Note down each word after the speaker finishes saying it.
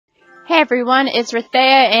Hey everyone, it's Rehthea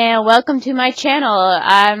and welcome to my channel.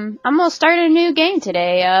 I'm gonna start a new game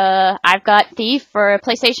today. I've got Thief for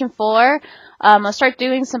PlayStation 4. I'll start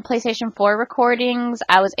doing some PlayStation 4 recordings.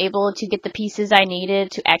 I was able to get the pieces I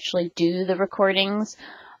needed to actually do the recordings.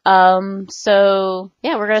 So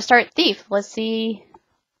yeah, we're gonna start Thief. Let's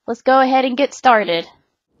go ahead and get started.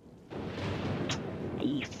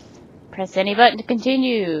 Thief. Press any button to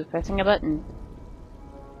continue. Pressing a button.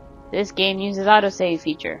 This game uses autosave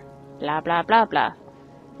feature. Blah blah blah blah.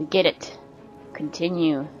 We get it.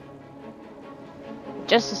 Continue.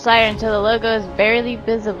 Just the slider until the logo is barely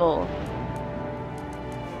visible.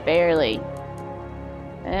 Barely.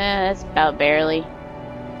 That's about barely.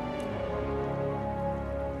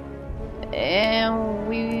 And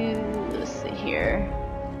let's see here.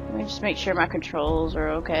 Let me just make sure my controls are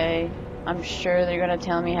okay. I'm sure they're gonna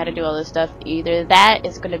tell me how to do all this stuff. Either that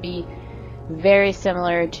is gonna be very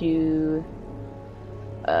similar to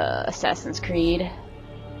Assassin's Creed.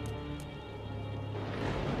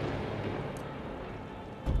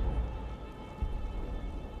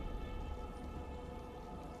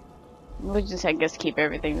 We'll just, I guess, keep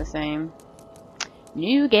everything the same.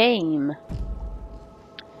 New game.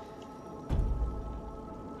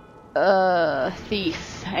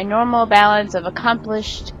 Thief. A normal balance of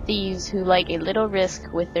accomplished thieves who like a little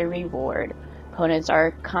risk with their reward. Opponents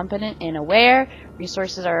are competent and aware.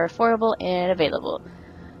 Resources are affordable and available.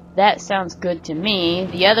 That sounds good to me.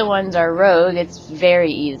 The other ones are rogue. It's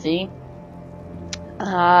very easy.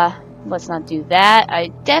 Let's not do that. I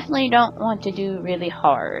definitely don't want to do really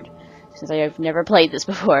hard, since I've never played this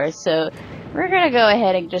before. So we're gonna go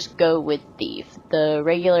ahead and just go with Thief, the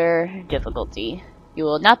regular difficulty. You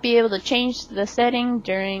will not be able to change the setting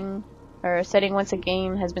once a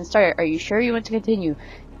game has been started. Are you sure you want to continue?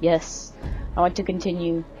 Yes, I want to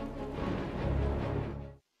continue.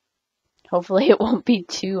 Hopefully it won't be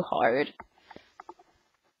too hard.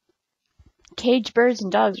 Caged birds and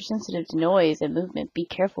dogs are sensitive to noise and movement. Be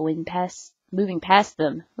careful when moving past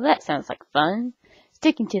them. Well, that sounds like fun.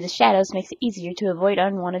 Sticking to the shadows makes it easier to avoid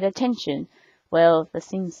unwanted attention. Well, that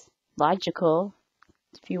seems logical.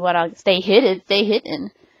 If you want to stay hidden, stay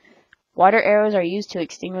hidden. Water arrows are used to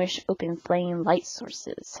extinguish open flame light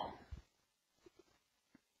sources.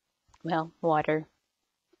 Well, water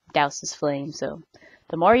douses flame, so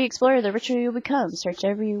the more you explore, the richer you'll become. Search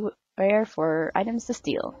everywhere for items to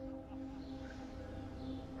steal.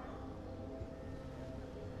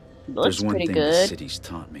 Looks There's one pretty thing good. the city's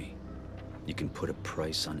taught me. You can put a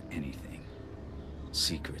price on anything.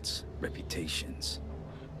 Secrets, reputations,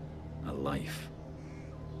 a life.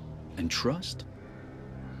 And trust?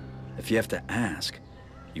 If you have to ask,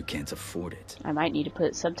 you can't afford it. I might need to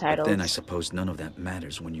put subtitles. But then I suppose none of that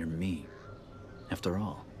matters when you're me. After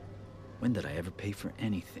all, when did I ever pay for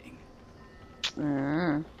anything?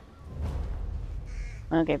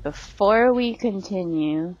 Okay, before we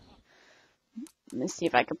continue, let me see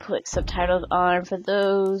if I can put subtitles on for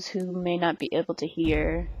those who may not be able to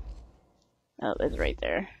hear. Oh, it's right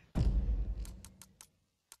there.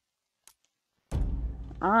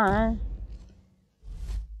 On.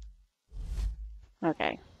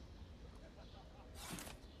 Okay.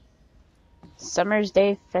 Summer's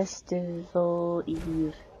Day Festival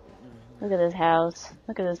Eve. Look at this house.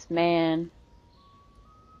 Look at this man.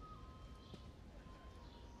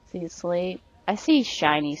 Is he asleep? I see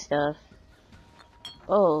shiny stuff.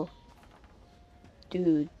 Oh.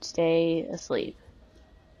 Dude, stay asleep.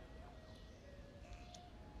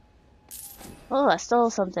 Oh, I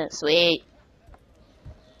stole something. Sweet.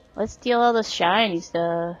 Let's steal all the shiny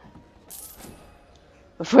stuff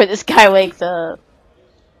before this guy wakes up.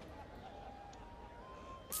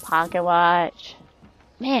 Pocket watch.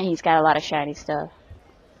 Man, he's got a lot of shiny stuff.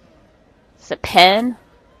 It's a pen.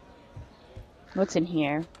 What's in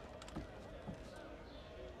here?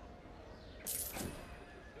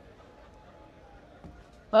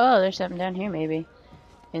 Oh, there's something down here maybe.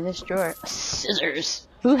 In this drawer. Scissors.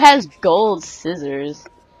 Who has gold scissors?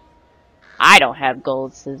 I don't have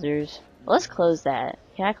gold scissors. Let's close that.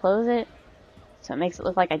 Can I close it? So it makes it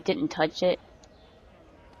look like I didn't touch it.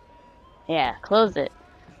 Yeah, close it.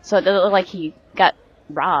 So it doesn't look like he got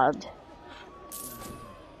robbed.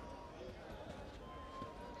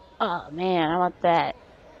 Oh man, I want that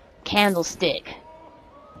candlestick.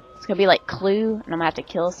 It's gonna be like Clue, and I'm gonna have to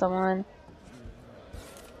kill someone.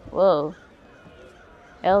 Whoa.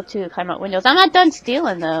 L2, climb out windows. I'm not done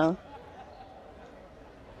stealing though.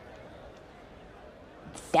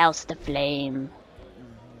 Douse the flame.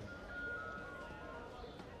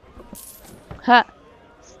 Ha!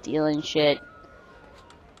 Stealing shit.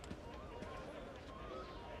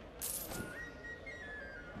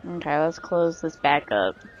 Okay, let's close this back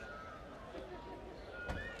up.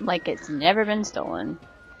 like it's never been stolen.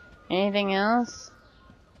 Anything else?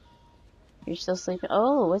 You're still sleeping?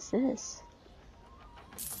 Oh, what's this?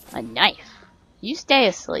 A knife. You stay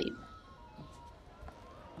asleep.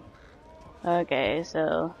 Okay,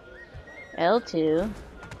 so L2.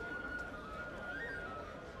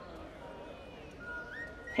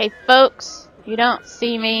 Hey folks, you don't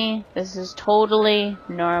see me. This is totally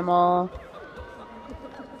normal.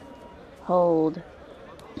 Hold.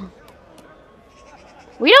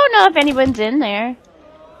 We don't know if anyone's in there.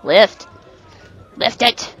 Lift. Lift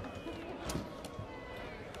it.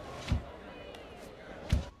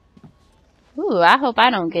 Ooh, I hope I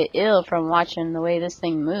don't get ill from watching the way this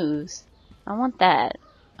thing moves. I want that.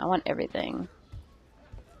 I want everything.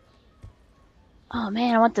 Oh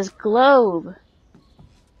man, I want this globe.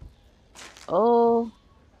 Oh.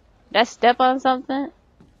 Did I step on something?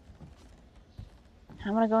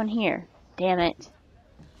 I want to go in here. Damn it.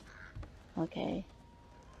 Okay.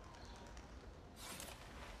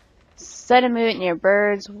 Sudden movement near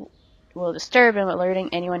birds will disturb and alerting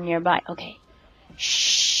anyone nearby. Okay.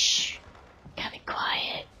 Shh. Gotta be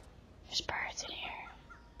quiet. There's birds in here.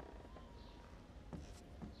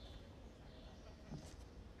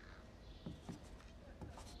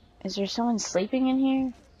 Is there someone sleeping in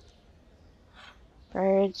here?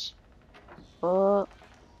 Birds. Oh.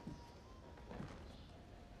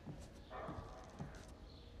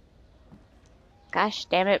 Gosh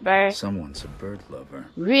damn it, bird. Someone's a bird lover.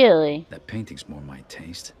 Really? That painting's more my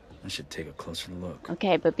taste. I should take a closer look.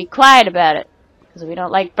 Okay, but be quiet about it. Because we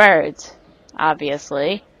don't like birds.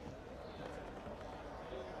 Obviously.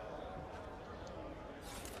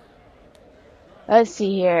 Let's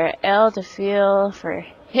see here. L to feel for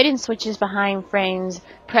hidden switches behind frames.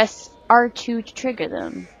 Press R2 to trigger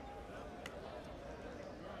them.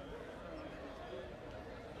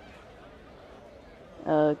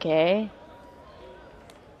 Okay.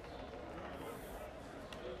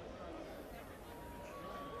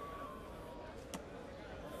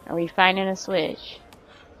 Are we finding a switch?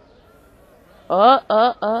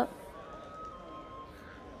 Oh.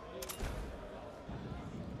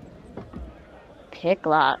 Pick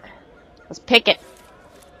lock. Let's pick it.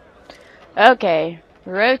 Okay.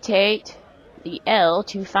 Rotate the L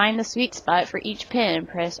to find the sweet spot for each pin.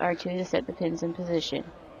 Press R2 to set the pins in position.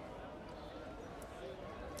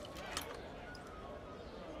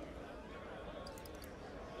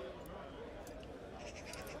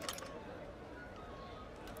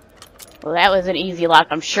 Well, that was an easy lock.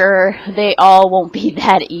 I'm sure they all won't be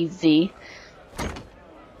that easy.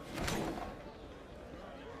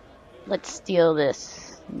 Let's steal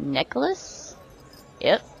this necklace.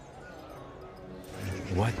 Yep.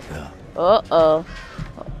 What the? Uh-oh.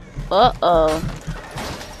 Uh-oh.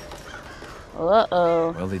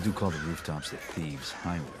 Uh-oh. Well, they do call the rooftops the Thieves'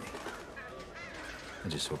 Highway. I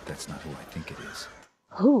just hope that's not who I think it is.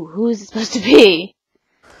 Who is it supposed to be?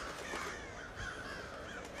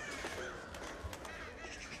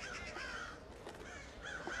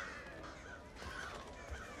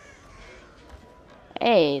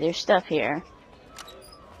 Hey, there's stuff here.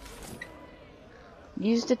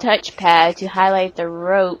 Use the touchpad to highlight the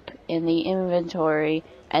rope in the inventory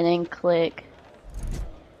and then click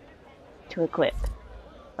to equip.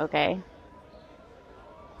 Okay.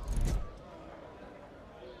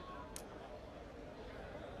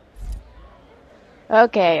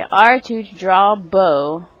 Okay, R2 to draw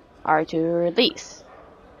bow, R2 to release.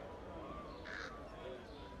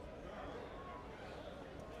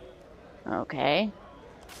 Okay.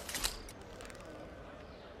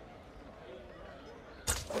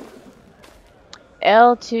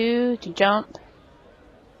 L2 to jump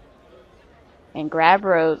and grab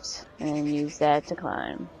ropes and then use that to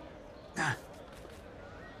climb.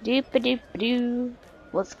 Doop-a-doop-a-doo.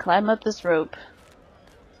 Let's climb up this rope.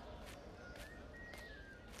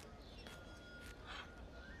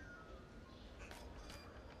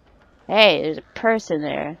 Hey, there's a person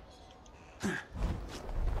there.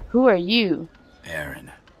 Who are you?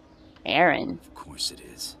 Aaron. Aaron. Of course it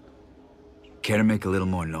is. Care to make a little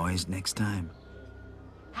more noise next time?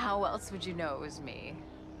 How else would you know it was me?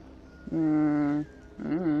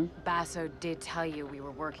 Basso did tell you we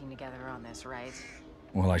were working together on this, right?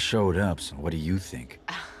 Well, I showed up, so what do you think?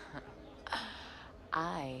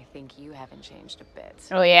 I think you haven't changed a bit.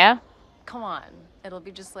 Oh yeah? Come on, it'll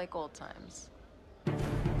be just like old times.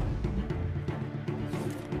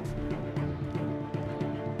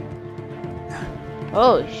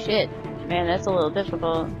 Oh shit. Man, that's a little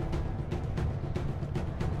difficult.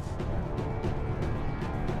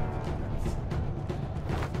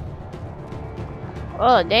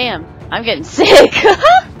 Oh damn. I'm getting sick.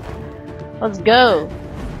 Let's go.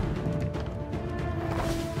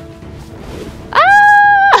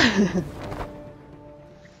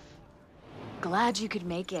 Glad you could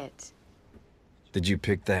make it. Did you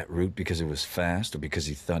pick that route because it was fast or because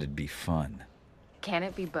you thought it'd be fun? Can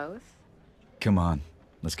it be both? Come on,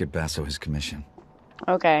 let's get Basso his commission.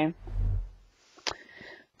 Okay.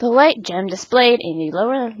 The light gem displayed in the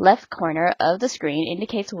lower left corner of the screen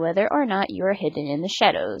indicates whether or not you are hidden in the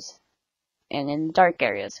shadows and in the dark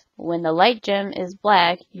areas. When the light gem is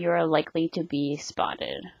black, you are likely to be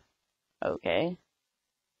spotted. Okay.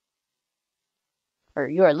 Or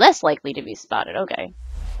you are less likely to be spotted. Okay.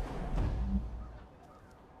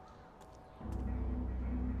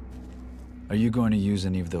 Are you going to use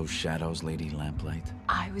any of those shadows, Lady Lamplight?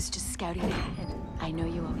 I was just scouting ahead. I know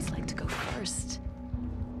you always like to go first.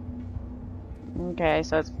 Okay,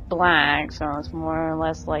 so it's black, so it's more or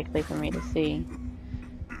less likely for me to see.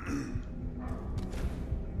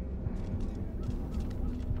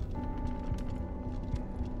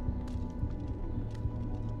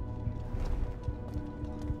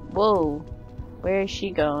 Whoa, where is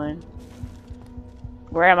she going?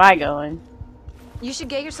 Where am I going? You should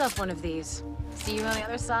get yourself one of these. See you on the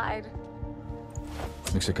other side.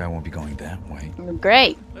 Looks like I won't be going that way.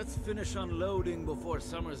 Great. Let's finish unloading before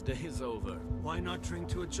summer's day is over. Why not drink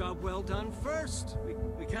to a job well done first?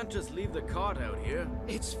 We can't just leave the cart out here.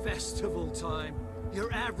 It's festival time.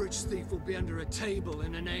 Your average thief will be under a table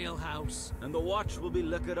in an alehouse. And the watch will be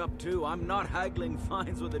liquored up too. I'm not haggling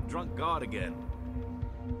fines with a drunk guard again.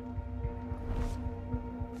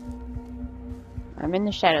 I'm in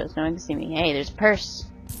the shadows, no one can see me. Hey, there's a purse.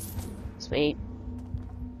 Sweet.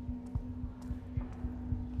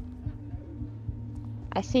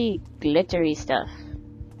 I see glittery stuff.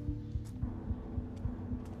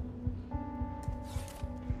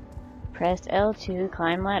 Press L2,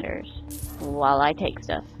 climb ladders. While I take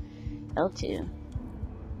stuff. L2.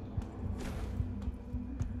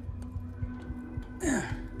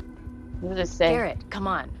 What does it say? Garrett, come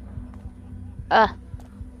on.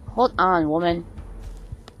 Hold on, woman.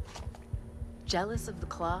 Jealous of the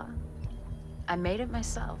claw? I made it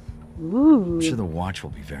myself. Ooh. I'm sure the watch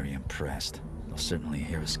will be very impressed. They'll certainly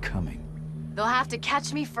hear us coming. They'll have to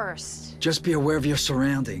catch me first. Just be aware of your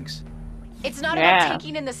surroundings. It's not Yeah. about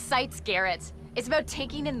taking in the sights, Garrett. It's about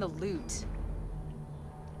taking in the loot.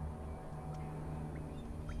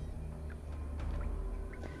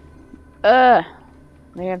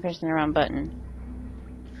 Maybe I'm pressing the wrong button.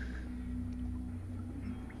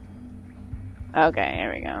 Okay,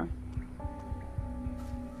 here we go.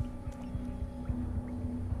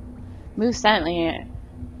 Move silently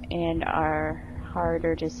and are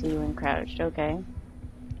harder to see when crouched. Okay.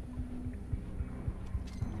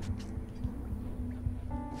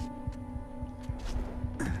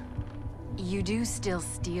 You do still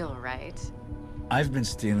steal, right? I've been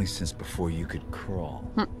stealing since before you could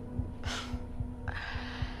crawl.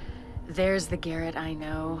 There's the Garrett I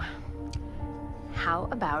know. How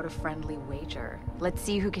about a friendly wager? Let's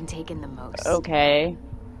see who can take in the most. Okay.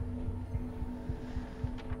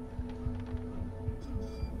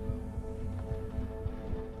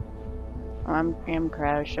 I'm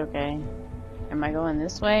crouched, okay. Am I going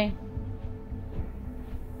this way?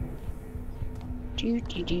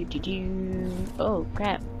 Oh,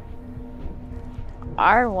 crap.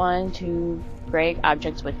 R1 to break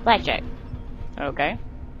objects with blackjack. Okay.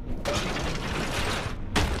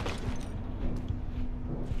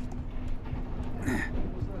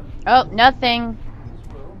 Oh, nothing.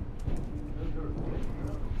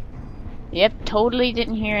 Yep, totally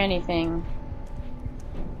didn't hear anything.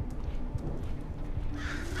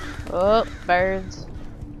 Oh, birds.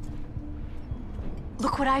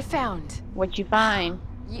 Look what I found. What'd you find?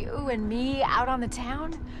 You and me out on the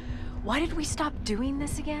town? Why did we stop doing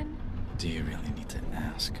this again? Do you really need to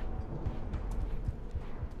ask?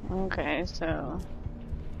 Okay, so...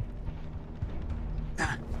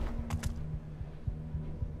 I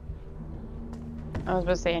was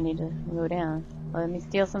about to say I need to go down. Let me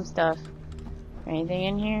steal some stuff. Anything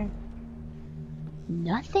in here?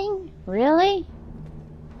 Nothing? Really?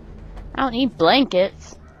 I don't need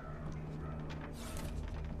blankets.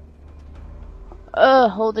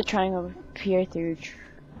 Hold the triangle, peer through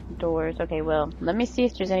doors. Okay, well, let me see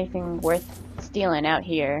if there's anything worth stealing out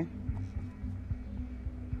here.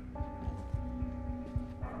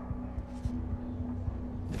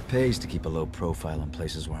 It pays to keep a low profile in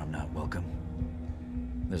places where I'm not welcome.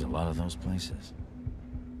 There's a lot of those places. Is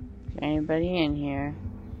there anybody in here?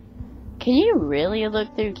 Can you really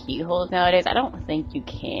look through keyholes nowadays? I don't think you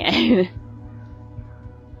can.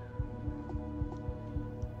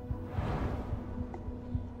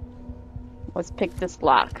 Let's pick this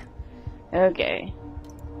lock. Okay.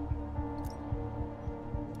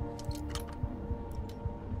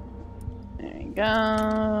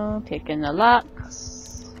 Go. Picking the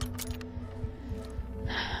locks.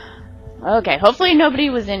 Okay, hopefully nobody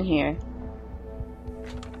was in here.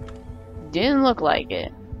 Didn't look like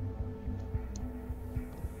it.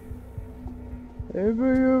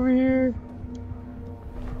 Everybody over here?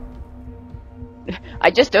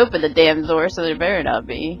 I just opened the damn door, so there better not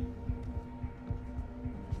be.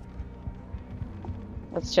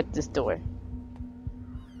 Let's check this door.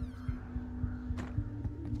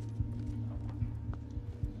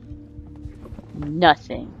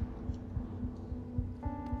 Nothing.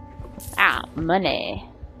 Ah, money.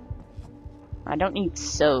 I don't need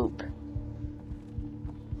soap.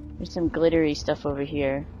 There's some glittery stuff over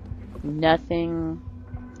here. Nothing.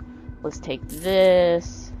 Let's take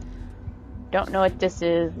this. Don't know what this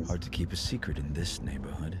is. Hard to keep a secret in this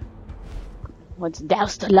neighborhood. Let's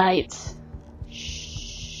douse the lights.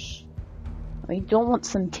 Shh. I don't want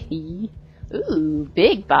some tea. Ooh,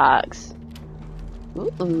 big box.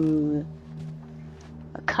 Ooh.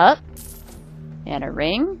 A cup. And a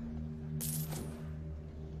ring.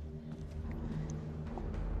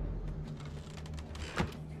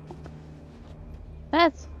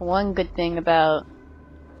 That's one good thing about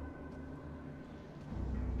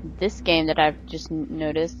this game that I've just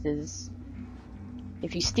noticed is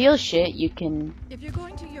if you steal shit, you can... If you're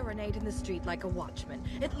going to urinate in the street like a watchman,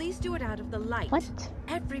 at least do it out of the light. What?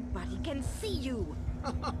 Everybody can see you.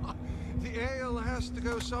 The ale has to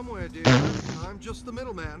go somewhere, dear. I'm just the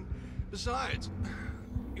middleman. Besides,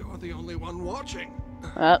 you're the only one watching.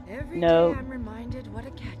 Oh, Every no. day I'm reminded what a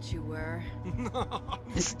catch you were.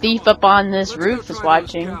 This thief up on this Let's roof go is try those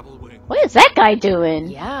watching. gabble wings. What is that guy doing?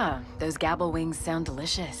 Yeah, those gabble wings sound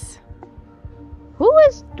delicious. Who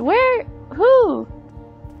is... Where... Who?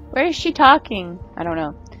 Where is she talking? I don't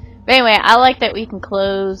know. But anyway, I like that we can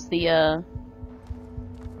close the,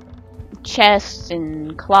 chests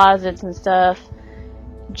and closets and stuff.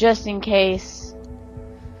 Just in case...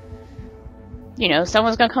 You know,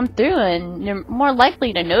 someone's gonna come through and you're more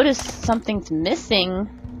likely to notice something's missing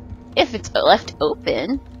if it's left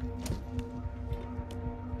open.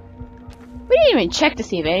 We didn't even check to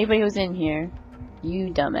see if anybody was in here. You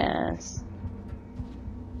dumbass.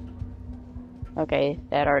 Okay,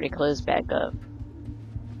 that already closed back up.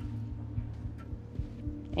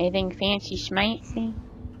 Anything fancy schmancy?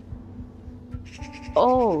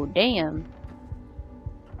 Oh, damn.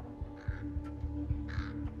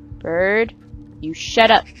 Bird, you shut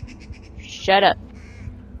up. Shut up.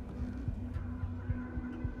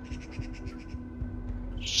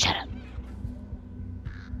 Shut up.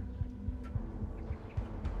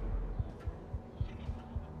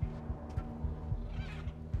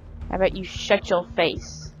 How about you shut your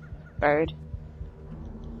face, bird?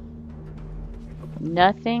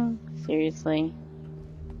 Nothing? Seriously?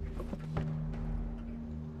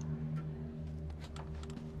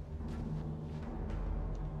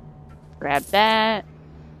 Grab that.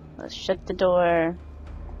 Let's shut the door.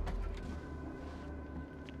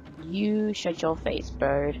 You shut your face,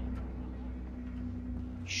 bird.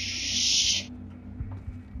 Shh.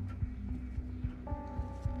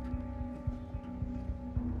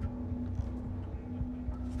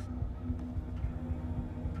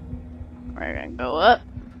 We're gonna go up,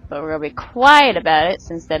 but we're gonna be quiet about it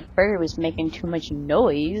since that bird was making too much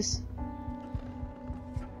noise.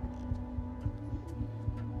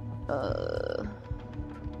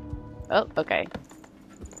 Oh, okay.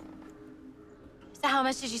 So how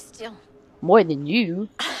much did you steal? More than you.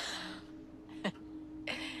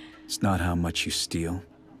 It's not how much you steal.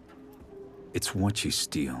 It's what you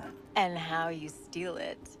steal. And how you steal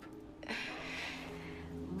it.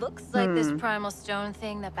 Looks like this Primal Stone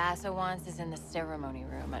thing that Basso wants is in the ceremony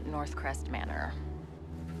room at Northcrest Manor.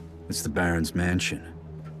 It's the Baron's mansion.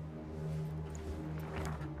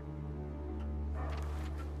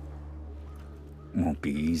 Won't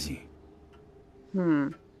be easy.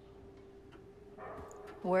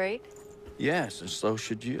 Worried? Yes, and so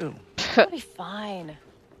should you. It'll be fine.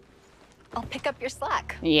 I'll pick up your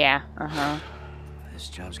slack. Yeah, This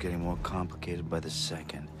job's getting more complicated by the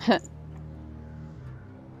second.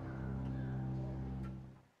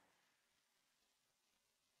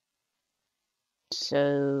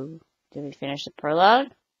 So, did we finish the prologue?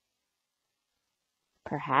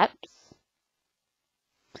 Perhaps.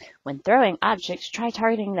 When throwing objects, try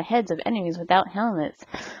targeting the heads of enemies without helmets.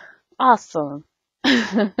 Awesome.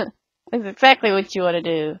 That's exactly what you want to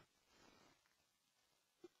do.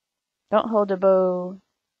 Don't hold the bow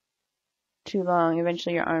too long.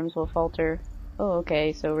 Eventually your arms will falter. Oh,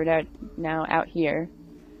 okay, so we're now out here.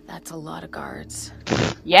 That's a lot of guards.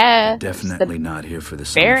 Yeah. Definitely not here for the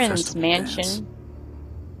summer Baron's festival mansion. dance.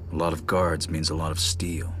 A lot of guards means a lot of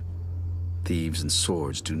steel. Thieves and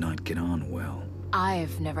swords do not get on well.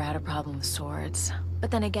 I've never had a problem with swords.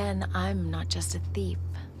 But then again, I'm not just a thief.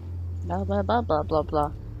 Blah, blah, blah, blah, blah,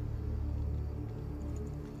 blah.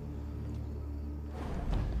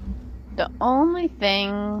 The only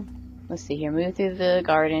thing... Let's see here. Move through the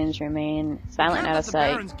gardens, remain silent out of sight.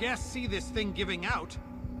 The Baron's guests see this thing giving out,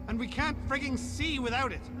 and we can't frigging see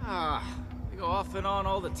without it. Ah, you go off and on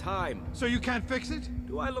all the time. So you can't fix it?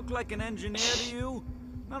 Do I look like an engineer to you?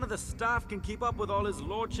 None of the staff can keep up with all his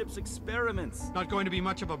lordship's experiments. Not going to be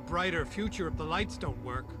much of a brighter future if the lights don't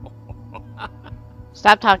work.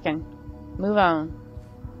 Stop talking. Move on.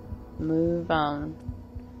 Move on.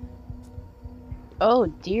 Oh,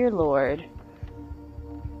 dear Lord.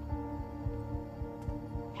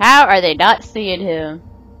 How are they not seeing him?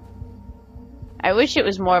 I wish it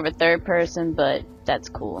was more of a third person, but that's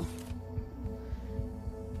cool.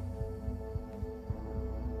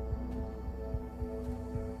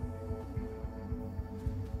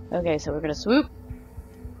 Okay, so we're gonna swoop.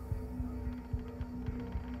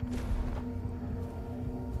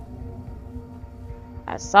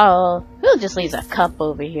 I saw. Who just leaves a cup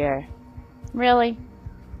over here? Really?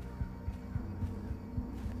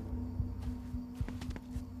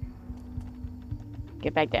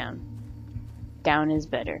 Get back down. Down is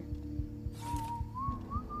better.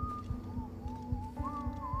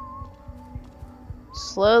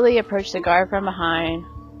 Slowly approach the guard from behind.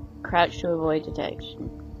 Crouch to avoid detection.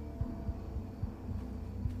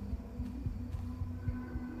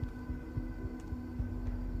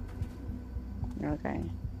 Okay.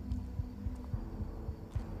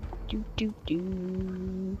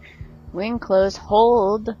 When closed,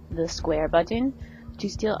 hold the square button to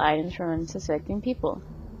steal items from unsuspecting people.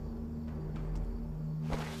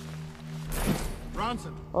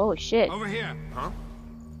 Bronson. Oh shit. Over here. Huh?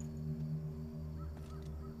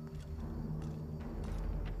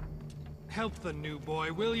 Help the new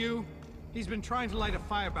boy, will you? He's been trying to light a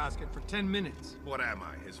fire basket for 10 minutes. What am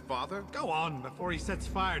I, his father? Go on, before he sets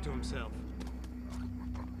fire to himself.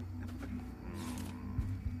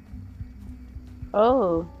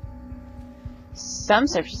 Oh. Some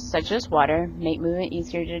substances, such as water, make movement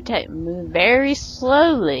easier to detect. Move very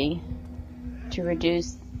slowly to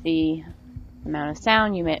reduce the amount of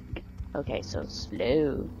sound you make. Okay, so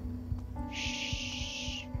slow.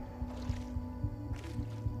 Shh.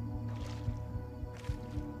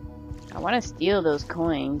 I want to steal those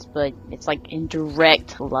coins, but it's like in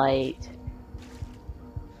direct light.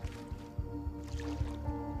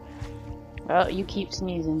 Oh, you keep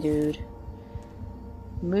sneezing, dude.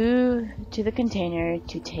 Move to the container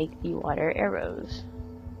to take the water arrows.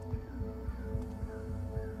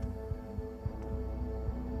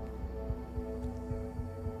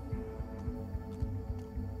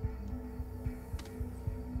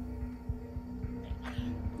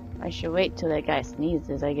 I should wait till that guy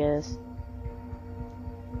sneezes, I guess.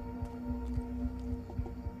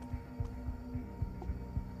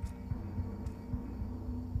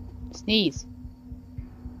 Sneeze.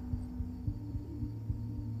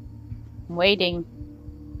 I'm waiting.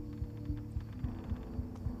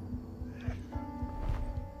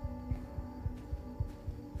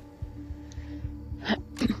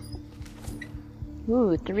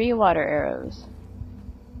 Ooh, 3 water arrows.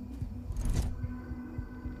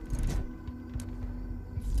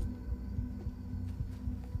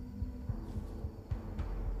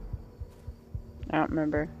 I don't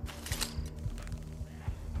remember.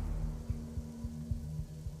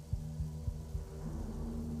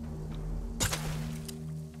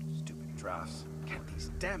 Stupid drafts. Can't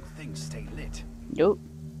these damn things stay lit? Nope.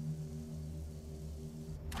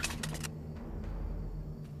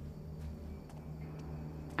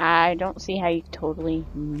 I don't see how you totally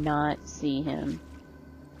not see him.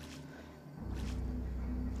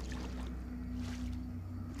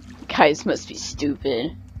 Guys must be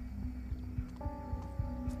stupid.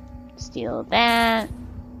 Steal that.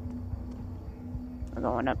 We're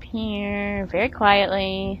going up here very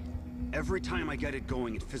quietly. Every time I get it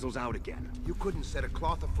going, it fizzles out again. You couldn't set a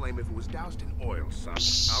cloth aflame if it was doused in oil, son.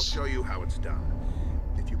 I'll show you how it's done.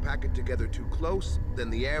 If you pack it together too close, then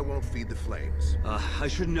the air won't feed the flames. I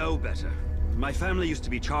should know better. My family used to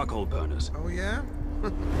be charcoal burners. Oh, yeah?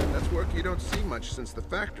 That's work you don't see much since the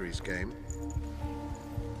factories came.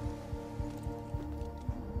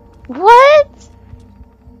 What?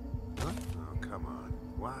 Huh? Oh, come on.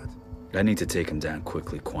 What? I need to take him down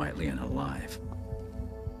quickly, quietly, and alive.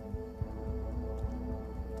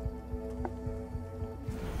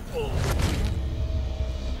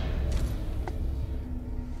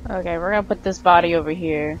 Okay, we're gonna put this body over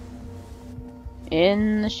here.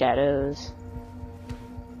 In the shadows.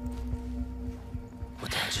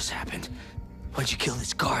 What the hell just happened? Why'd you kill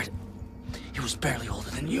this guard? He was barely older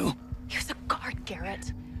than you. He was a guard,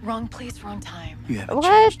 Garrett. Wrong place, wrong time. You haven't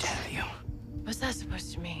What? changed, have you? What's that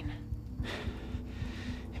supposed to mean?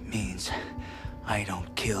 It means I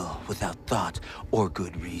don't kill without thought or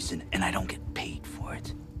good reason, and I don't get paid for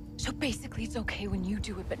it. So basically it's okay when you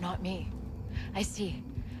do it, but not me. I see.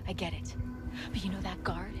 I get it. But you know that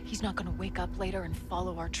guard? He's not gonna wake up later and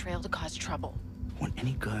follow our trail to cause trouble. When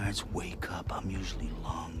any guards wake up, I'm usually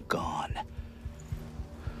long gone.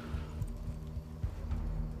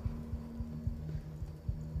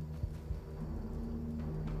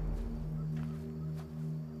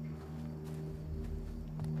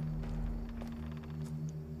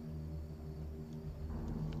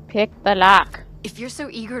 Pick the lock. If you're so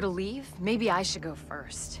eager to leave, maybe I should go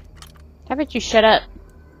first. How about you shut up?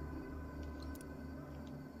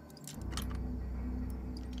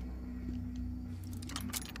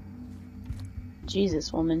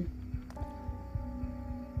 Jesus, woman.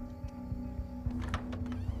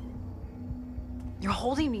 You're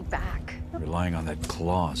holding me back. Relying on that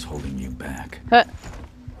claw's holding you back. Huh.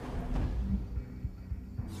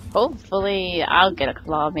 Hopefully, I'll get a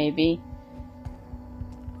claw, maybe.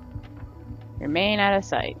 Remain out of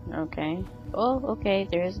sight. Okay. Oh, okay.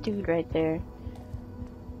 There's a dude right there.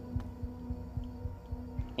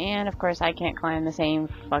 And, of course, I can't climb the same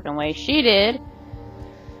fucking way she did.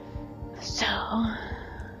 So...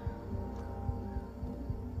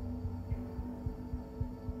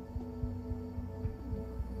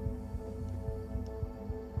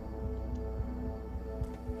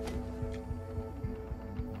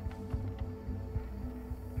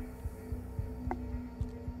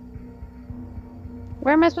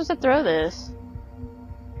 where am I supposed to throw this?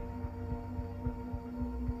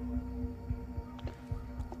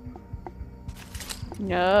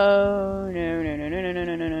 No, no, no, no, no, no,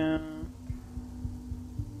 no, no, no.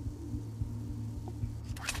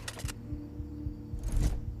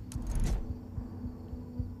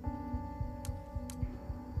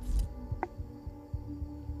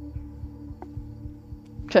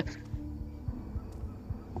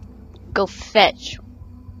 Go fetch.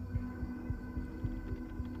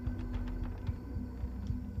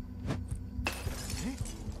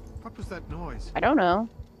 What was that noise? I don't know.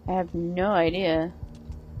 I have no idea.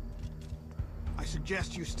 I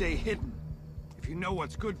suggest you stay hidden, if you know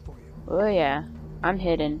what's good for you. Oh yeah, I'm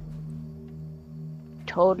hidden.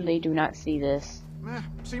 Totally do not see this.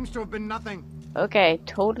 Seems to have been nothing. Okay,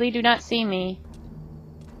 totally do not see me.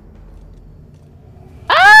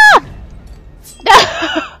 Ah!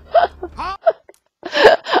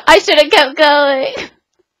 I should have kept going.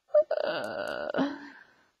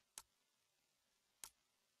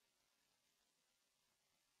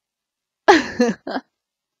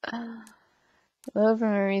 Low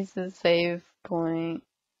from a recent save point.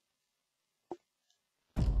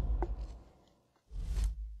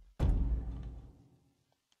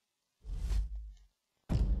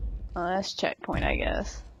 Oh, that's checkpoint, I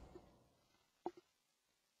guess.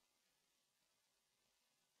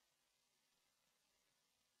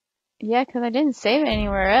 Yeah, because I didn't save it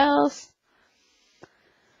anywhere else.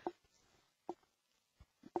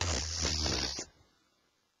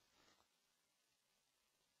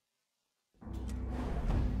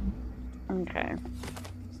 Okay.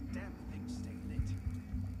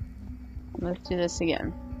 Let's do this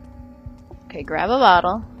again. Okay, grab a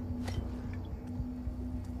bottle.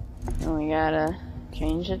 And we gotta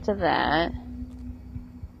change it to that.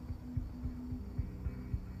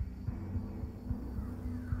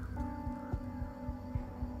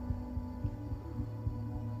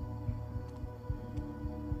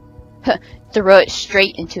 Throw it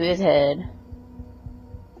straight into his head.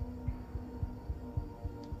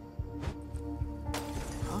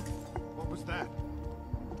 Huh? What was that?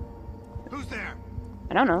 Who's there?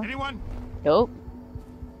 I don't know. Anyone? Nope.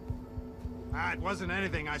 It wasn't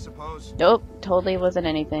anything, I suppose. Nope. Totally wasn't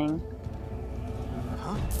anything.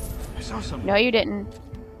 Huh? I saw something. No, you didn't.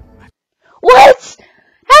 What?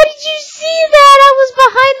 How did you see that? I was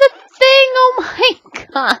behind the thing. Oh my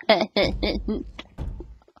god.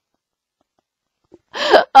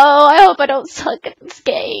 Oh, I hope I don't suck at this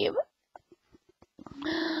game.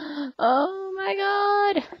 Oh my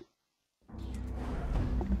god.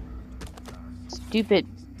 Stupid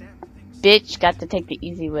bitch got to take the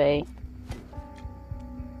easy way.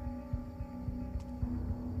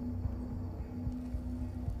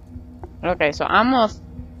 Okay, so I'm gonna...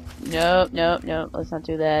 Nope, nope, nope. Let's not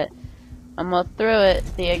do that. I'm gonna throw it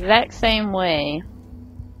the exact same way.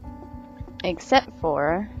 Except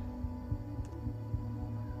for...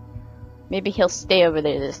 maybe he'll stay over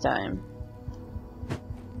there this time.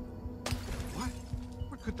 What?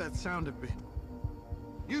 What could that sound have been?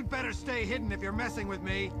 You'd better stay hidden if you're messing with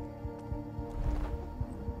me.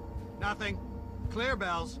 Nothing. Clear,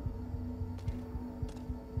 Bells.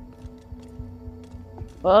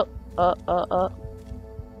 Oh.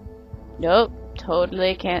 Nope.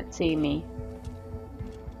 Totally can't see me.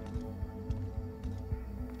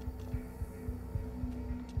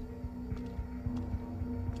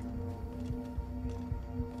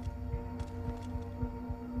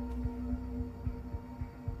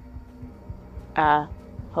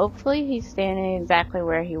 Hopefully he's standing exactly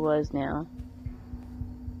where he was now.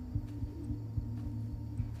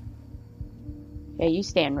 Yeah, you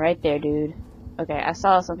stand right there, dude. Okay, I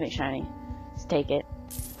saw something shiny. Let's take it.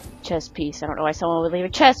 Chest piece. I don't know why someone would leave a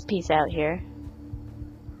chest piece out here.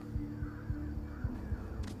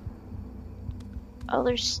 Oh,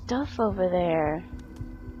 there's stuff over there.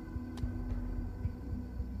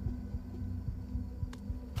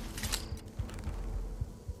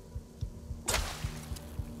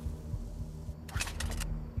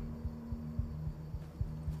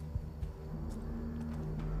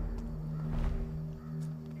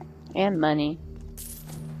 And money.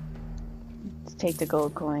 Let's take the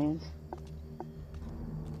gold coins.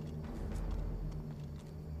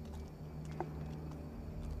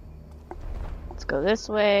 Let's go this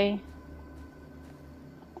way.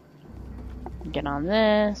 Get on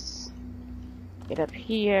this. Get up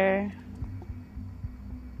here.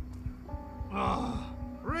 Ugh.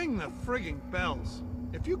 Ring the frigging bells.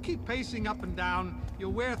 If you keep pacing up and down,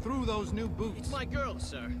 you'll wear through those new boots. It's my girl,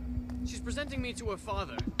 sir. She's presenting me to her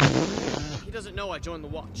father. He doesn't know I joined the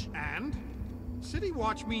Watch. And? City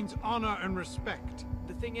Watch means honor and respect.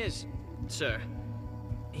 The thing is, sir,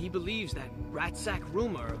 he believes that rat sack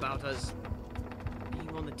rumor about us being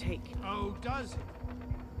on the take. Oh, does he?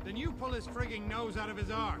 Then you pull his frigging nose out of his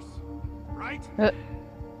arse. Right?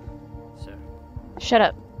 Sir. Shut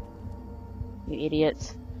up. You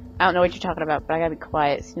idiots. I don't know what you're talking about, but I gotta be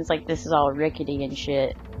quiet. Seems like this is all rickety and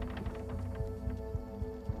shit.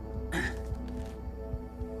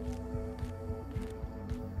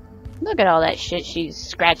 Look at all that shit she's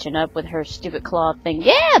scratching up with her stupid claw thing.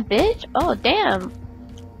 Yeah, bitch! Oh, damn.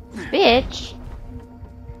 Bitch.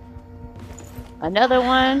 Another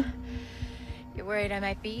one. You're worried I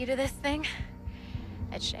might beat you to this thing?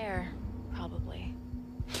 I'd share, probably.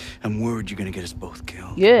 I'm worried you're gonna get us both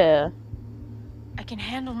killed. Yeah. I can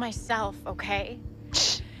handle myself, okay?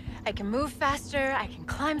 I can move faster, I can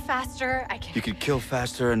climb faster, I can... You could kill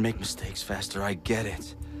faster and make mistakes faster, I get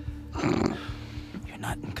it. You're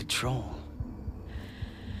not in control.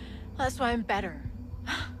 That's why I'm better.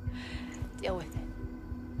 Deal with it.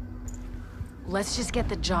 Let's just get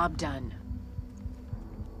the job done.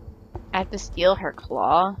 I have to steal her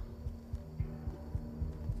claw.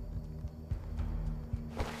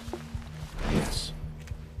 Yes.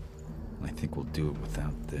 I think we'll do it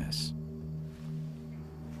without this.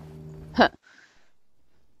 Huh.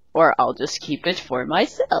 Or I'll just keep it for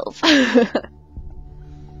myself.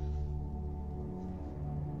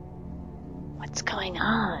 What's going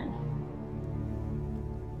on?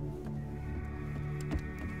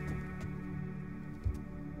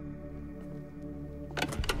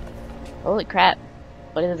 Holy crap.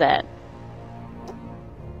 What is that?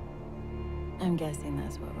 I'm guessing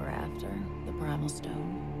that's what we're after. The Primal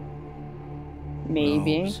Stone.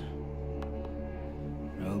 Maybe. Robes.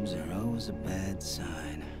 Robes are always a bad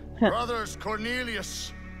sign. Brothers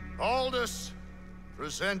Cornelius, Aldous,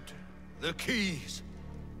 present the keys.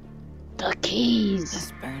 The keys.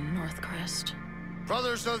 This burn Northcrest.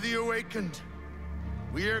 Brothers of the Awakened,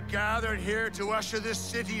 we are gathered here to usher this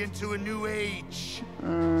city into a new age.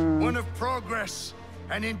 One of progress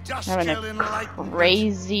and industrial Having a enlightenment.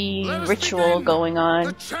 crazy Let us ritual begin going on.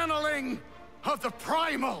 the channeling of the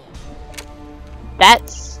primal.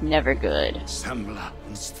 That's never good. Sembla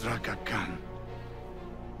and Strakakan.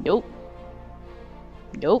 Nope.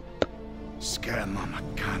 Nope.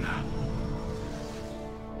 Skamamakana.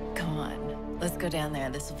 Come on, let's go down there.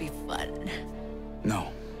 This will be fun.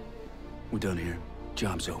 No. We're done here.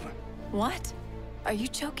 Job's over. What? Are you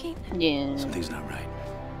joking? Yeah. Something's not right.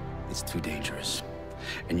 It's too dangerous.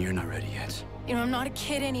 And you're not ready yet. You know, I'm not a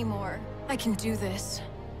kid anymore. I can do this.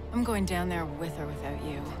 I'm going down there with or without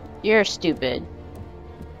you. You're stupid.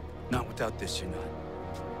 Not without this, you're not.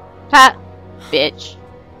 Ha! Bitch.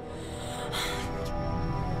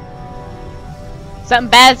 Something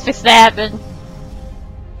bad's fixing to happen.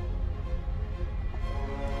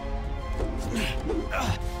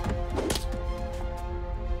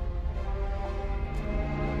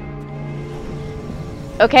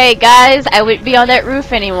 Okay, guys, I wouldn't be on that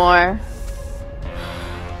roof anymore.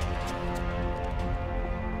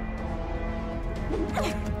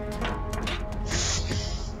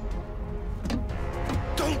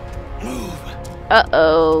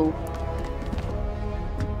 Uh-oh.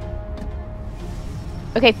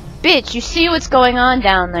 Okay, bitch, you see what's going on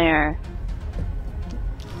down there.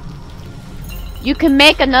 You can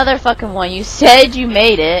make another fucking one. You said you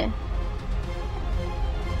made it.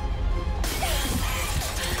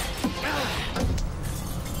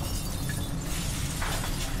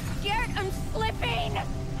 Garrett, I'm slipping!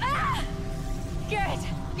 Ah! Garrett,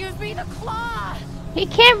 use me the claw! He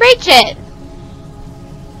can't reach it!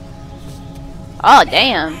 Oh,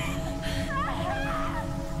 damn.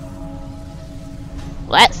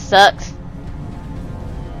 Well, that sucks.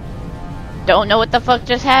 Don't know what the fuck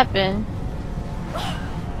just happened.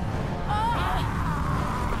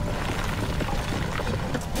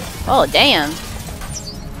 Oh, damn.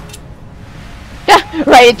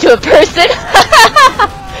 Right into a person?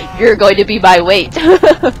 You're going to be my weight.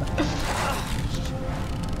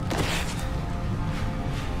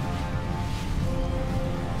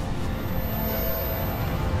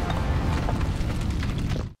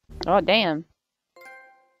 Oh, damn.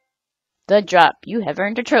 The drop. You have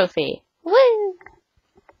earned a trophy. Woo!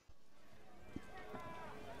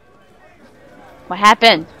 What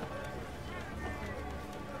happened?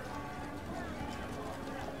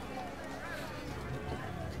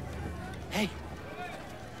 Hey.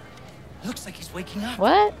 Looks like he's waking up.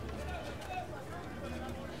 What?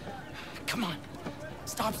 Come on.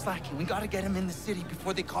 Stop slacking. We gotta get him in the city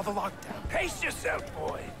before they call the lockdown. Pace yourself,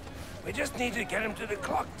 boy. We just need to get him to the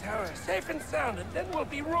clock tower, safe and sound, and then we'll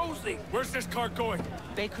be rosy. Where's this car going?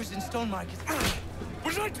 Baker's and Stone Market.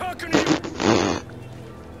 Was I talking to you?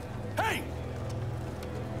 Hey!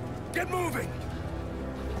 Get moving!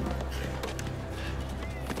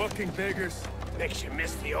 Fucking beggars. Makes you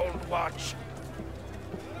miss the old watch.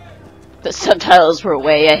 The subtitles were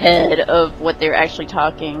way ahead of what they're actually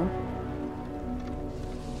talking.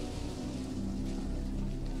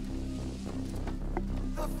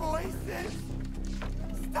 The voices!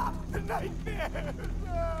 Stop the nightmares!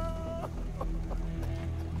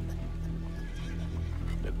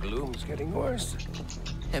 The gloom's getting worse.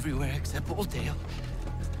 Everywhere except Oldale.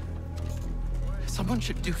 Someone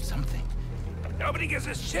should do something. Nobody gives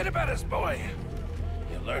a shit about us, boy.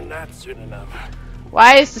 You'll learn that soon enough.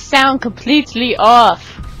 Why is the sound completely off?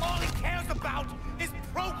 All he cares about is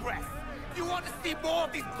progress. You want to see more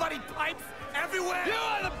of these bloody pipes everywhere? You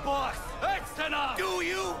are the boss. That's enough. Do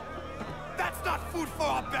you? That's not food for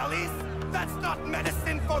our bellies. That's not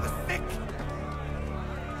medicine for the sick.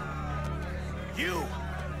 You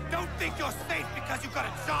don't think you're safe because you got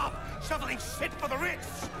a job shoveling shit for the rich.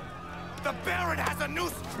 The Baron has a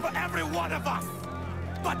noose for every one of us.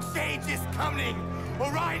 But change is coming.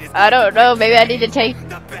 Orion is I don't know, maybe I need to take...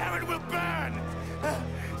 The Baron will burn.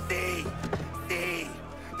 See?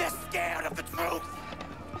 They're scared of the truth.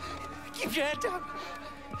 Keep your head down.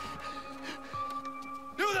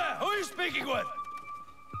 You there? Who are you speaking with?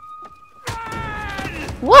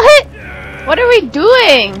 What? What are we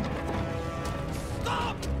doing?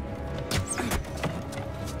 Stop!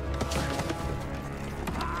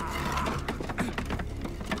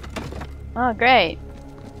 Oh, great.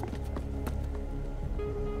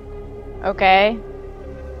 Okay.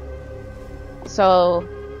 So,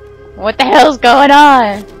 what the hell's going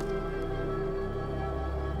on?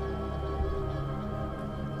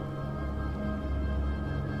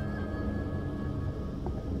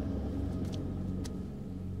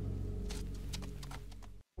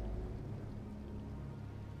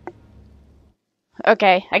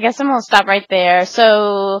 Okay, I guess I'm gonna stop right there.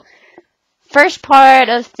 So, first part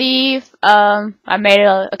of Thief, I made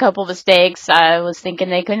a couple mistakes. I was thinking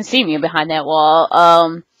they couldn't see me behind that wall.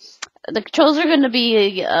 The controls are gonna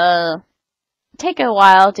be, take a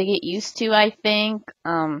while to get used to, I think.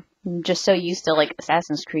 I'm just so used to, like,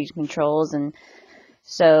 Assassin's Creed controls, and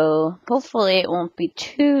so, hopefully it won't be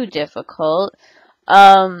too difficult.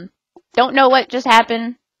 Don't know what just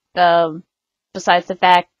happened, besides the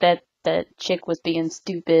fact that the chick was being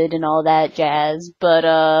stupid and all that jazz, but,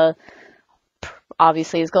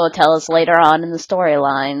 obviously it's going to tell us later on in the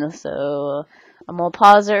storyline, so I'm going to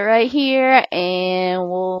pause it right here, and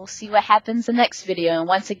we'll see what happens in the next video, and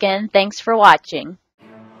once again, thanks for watching.